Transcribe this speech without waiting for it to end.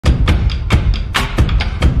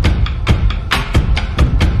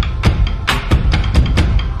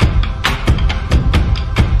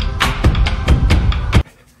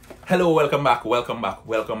Hello, welcome back,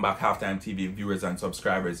 Halftime TV viewers and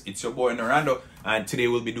subscribers. It's your boy Norando, and today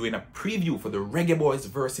we'll be doing a preview for the Reggae Boyz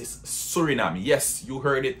versus Suriname. Yes, you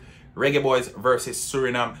heard it, Reggae Boyz versus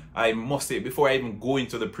Suriname. I must say, before I even go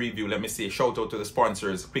into the preview, let me say shout out to the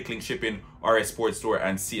sponsors, Quicklink Shipping, RS Sports Store,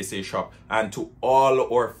 and CSA Shop, and to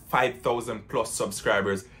all our 5,000 plus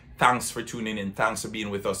subscribers. Thanks for tuning in. Thanks for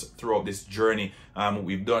being with us throughout this journey.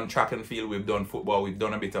 We've done track and field, we've done football, we've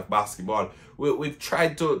done a bit of basketball. We've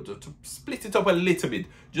tried to split it up a little bit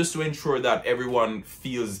just to ensure that everyone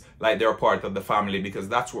feels like they're part of the family, because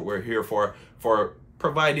that's what we're here for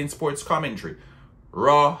providing sports commentary.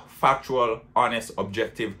 Raw, factual, honest,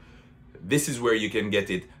 objective. This is where you can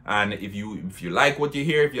get it. And if you like what you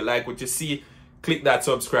hear, if you like what you see, click that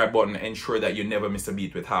subscribe button. Ensure that you never miss a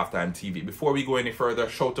beat with Halftime TV. Before we go any further,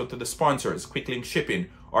 shout out to the sponsors, Quicklink Shipping,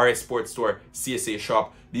 RS Sports Store, CSA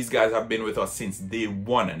Shop. These guys have been with us since day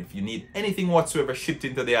one. And if you need anything whatsoever shipped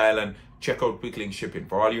into the island, check out Quicklink Shipping.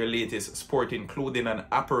 For all your latest sporting clothing and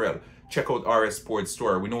apparel, check out RS Sports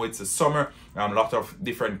Store. We know it's the summer, a lot of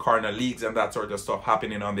different corner leagues and that sort of stuff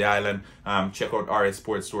happening on the island. Check out RS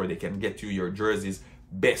Sports Store. They can get you your jerseys.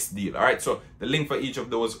 Best deal. All right, so the link for each of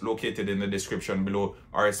those located in the description below.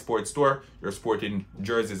 RS Sports Store, your sporting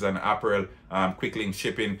jerseys and apparel, Quicklink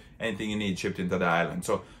Shipping, anything you need shipped into the island.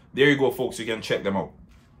 So there you go, folks, you can check them out.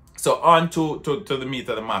 So on to the meat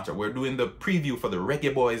of the matter. We're doing the preview for the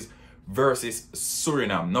Reggae Boyz versus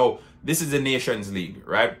Suriname. Now, this is the Nations League,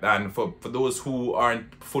 right? And for those who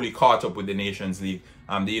aren't fully caught up with the Nations League,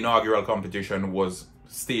 the inaugural competition was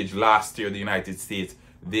staged last year. The United States,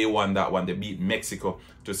 they won that one. They beat Mexico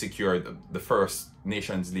to secure the first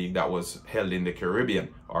Nations League that was held in the Caribbean,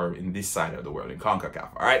 or in this side of the world, in CONCACAF.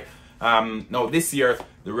 All right. Now this year,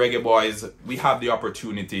 the Reggae Boyz, we have the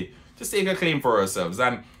opportunity to stake a claim for ourselves.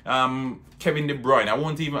 And Kevin De Bruyne, I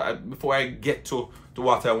won't even before I get to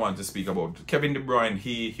what I want to speak about. Kevin De Bruyne,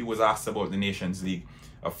 he was asked about the Nations League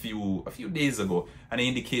a few days ago, and he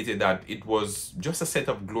indicated that it was just a set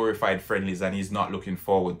of glorified friendlies and he's not looking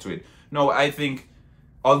forward to it. No, I think,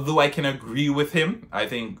 although I can agree with him, I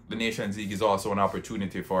think the Nations League is also an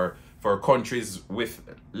opportunity for countries with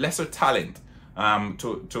lesser talent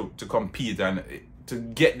to compete and to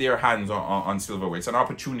get their hands on silverware. It's an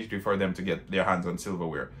opportunity for them to get their hands on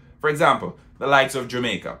silverware. For example, the likes of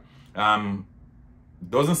Jamaica.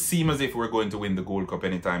 Doesn't seem as if we're going to win the Gold Cup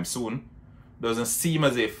anytime soon. Doesn't seem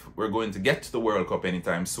as if we're going to get to the World Cup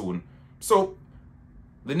anytime soon. So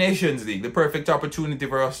the Nations League, the perfect opportunity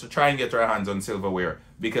for us to try and get our hands on silverware,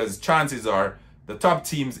 because chances are the top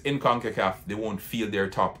teams in CONCACAF, they won't field the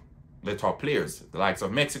top players. The likes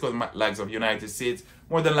of Mexico, the likes of United States,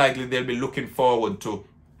 more than likely they'll be looking forward to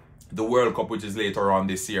the World Cup, which is later on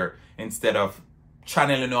this year, instead of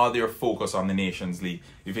channeling all their focus on the Nations League,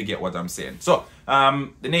 if you get what I'm saying. So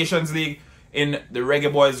the Nations League, in the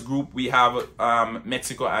Reggae Boyz group, we have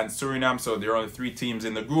Mexico and Suriname. So there are only 3 teams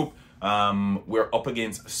in the group. We're up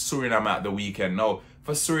against Suriname at the weekend. Now,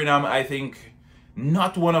 for Suriname, I think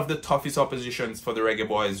not one of the toughest oppositions for the Reggae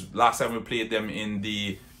Boyz. Last time we played them in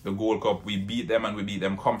the Gold Cup, we beat them, and we beat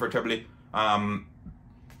them comfortably.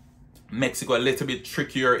 Mexico a little bit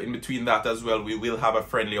trickier in between that as well. We will have a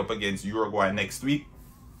friendly up against Uruguay next week.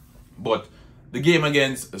 But the game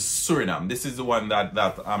against Suriname, this is the one that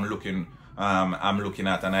I'm looking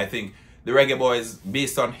at, and I think the Reggae Boyz,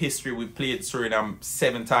 based on history, we played Suriname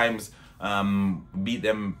 7 times, beat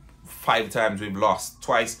them 5 times, we've lost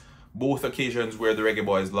twice. Both occasions where the Reggae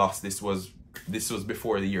Boyz lost, this was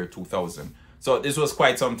before the year 2000. So this was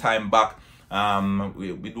quite some time back.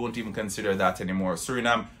 We don't even consider that anymore.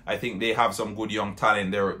 Suriname, I think they have some good young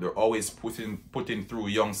talent. They're always putting through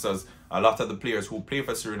youngsters. A lot of the players who play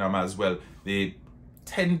for Suriname as well, they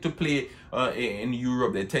tend to play in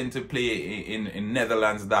Europe, they tend to play in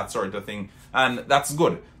Netherlands, that sort of thing, and that's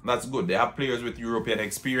good. That's good. They have players with European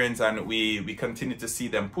experience, and we continue to see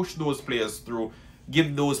them push those players through,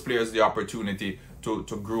 give those players the opportunity to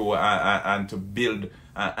grow and to build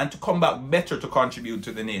and to come back better to contribute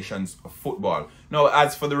to the nation's football. Now,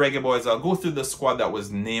 as for the Reggae Boyz, I'll go through the squad that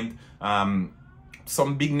was named.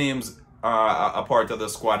 Some big names are a part of the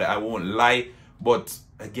squad, I won't lie, but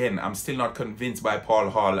again, I'm still not convinced by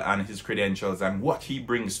Paul Hall and his credentials and what he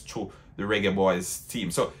brings to the Reggae Boyz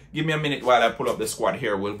team. So give me a minute while I pull up the squad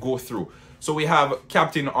here. We'll go through. So we have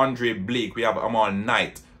Captain Andre Blake. We have Amal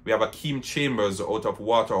Knight. We have Akeem Chambers out of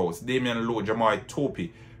Waterhouse. Damian Lowe, Jamai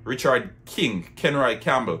Topi. Richard King. Kenroy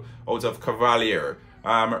Campbell out of Cavalier.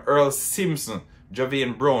 Earl Simpson.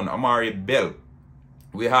 Javane Brown. Amari Bell.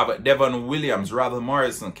 We have Devon Williams. Rather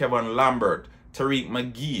Morrison. Kevin Lambert. Tariq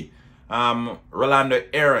McGee. Rolando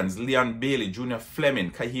Aarons, Leon Bailey, Junior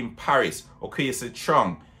Fleming, Kahim Paris, Okese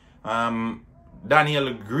Chung,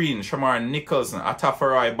 Daniel Green, Shamar Nicholson,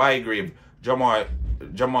 Atafarai Bygrave,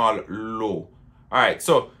 Jamal Lowe. Alright,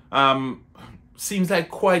 so seems like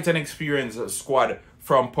quite an experienced squad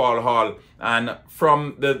from Paul Hall, and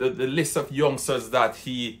from the list of youngsters that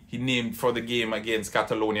he named for the game against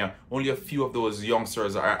Catalonia, only a few of those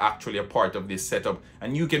youngsters are actually a part of this setup,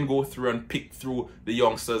 and you can go through and pick through the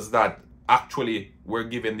youngsters that actually were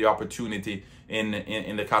given the opportunity in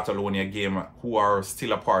the Catalonia game who are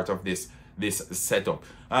still a part of this setup.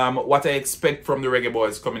 What I expect from the Reggae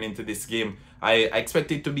Boyz coming into this game, I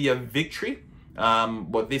expect it to be a victory,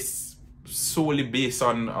 but this solely based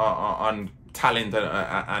on talent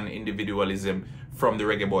and individualism from the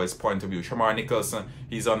Reggae Boyz point of view. Shamar Nicholson,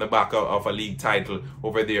 he's on the back of a league title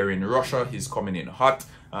over there in Russia. He's coming in hot.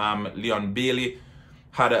 Leon Bailey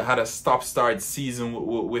had a stop-start season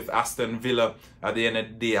with Aston Villa. At the end of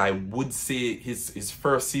the day, I would say his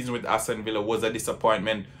first season with Aston Villa was a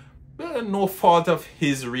disappointment. No fault of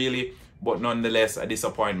his really, but nonetheless a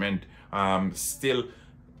disappointment. Still,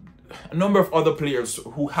 a number of other players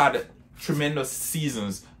who had tremendous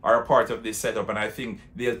seasons are a part of this setup, and I think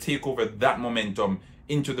they'll take over that momentum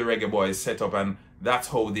into the Reggae Boyz setup, and that's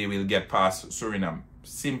how they will get past Suriname,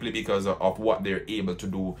 simply because of what they're able to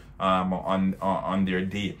do on their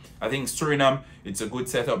day. I think Suriname, it's a good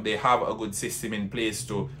setup. They have a good system in place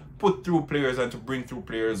to put through players and to bring through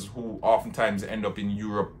players who oftentimes end up in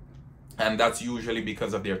Europe, and that's usually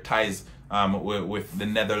because of their ties with the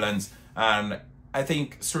Netherlands. And I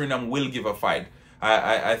think Suriname will give a fight.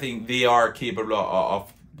 I think they are capable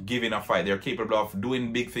of giving a fight. They're capable of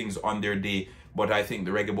doing big things on their day, but I think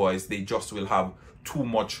the Reggae Boyz, they just will have too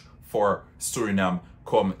much for Suriname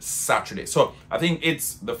come Saturday. So I think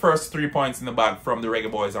it's the first 3 points in the bag from the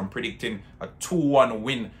Reggae Boyz. I'm predicting a 2-1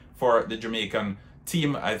 win for the Jamaican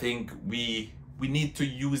team. I think we need to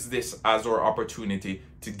use this as our opportunity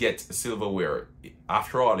to get silverware.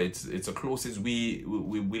 After all, it's the closest we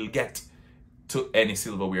will get to any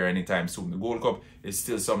silverware anytime soon. The Gold Cup is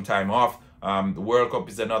still some time off. The World Cup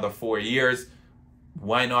is another 4 years.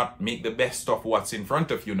 Why not make the best of what's in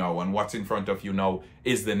front of you now? And what's in front of you now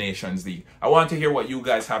is the Nations League. I want to hear what you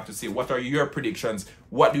guys have to say. What are your predictions?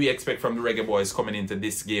 What do you expect from the Reggae Boyz coming into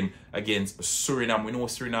this game against Suriname? We know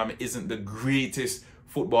Suriname isn't the greatest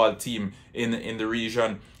football team in the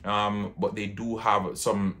region, but they do have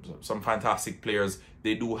some fantastic players.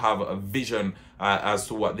 They do have a vision as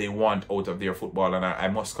to what they want out of their football, and I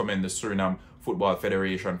must commend the Suriname Football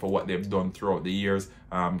Federation for what they've done throughout the years,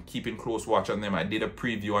 keeping close watch on them. I did a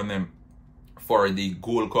preview on them for the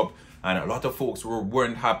Gold Cup, and a lot of folks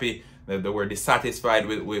weren't happy. They were dissatisfied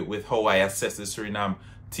with how I assessed the Suriname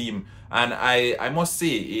team, and I must say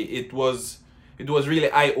it was really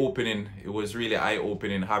eye-opening. It was really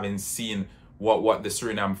eye-opening having seen what the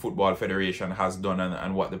Suriname Football Federation has done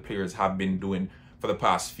and what the players have been doing for the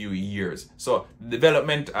past few years. So the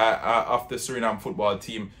development of the Suriname football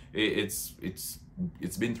team, it's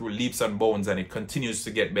been through leaps and bounds, and it continues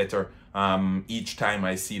to get better each time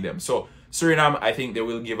I see them. So Suriname, I think they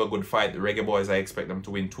will give a good fight. The Reggae Boyz, I expect them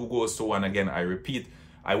to win 2-1. Again, I repeat,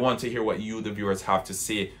 I want to hear what you, the viewers, have to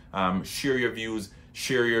say. Share your views,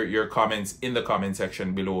 share your comments in the comment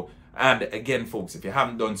section below. And again, folks, if you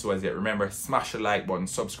haven't done so as yet, remember, smash the like button,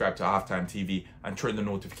 subscribe to Halftime TV, and turn the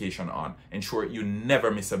notification on. Ensure you never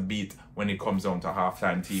miss a beat when it comes down to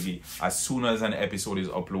Halftime TV. As soon as an episode is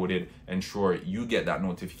uploaded, ensure you get that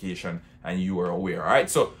notification and you are aware. All right,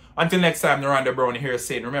 so until next time, Noranda Brown here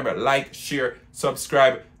saying, remember, like, share,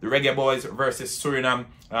 subscribe. The Reggae Boyz versus Suriname,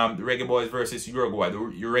 the Reggae Boyz versus Uruguay, the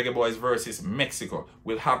Reggae Boyz versus Mexico.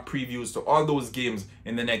 We'll have previews to all those games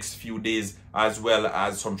in the next few days, as well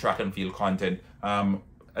as some track and field content.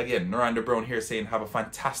 Again, Noranda Brown here saying, have a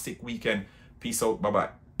fantastic weekend. Peace out. Bye-bye.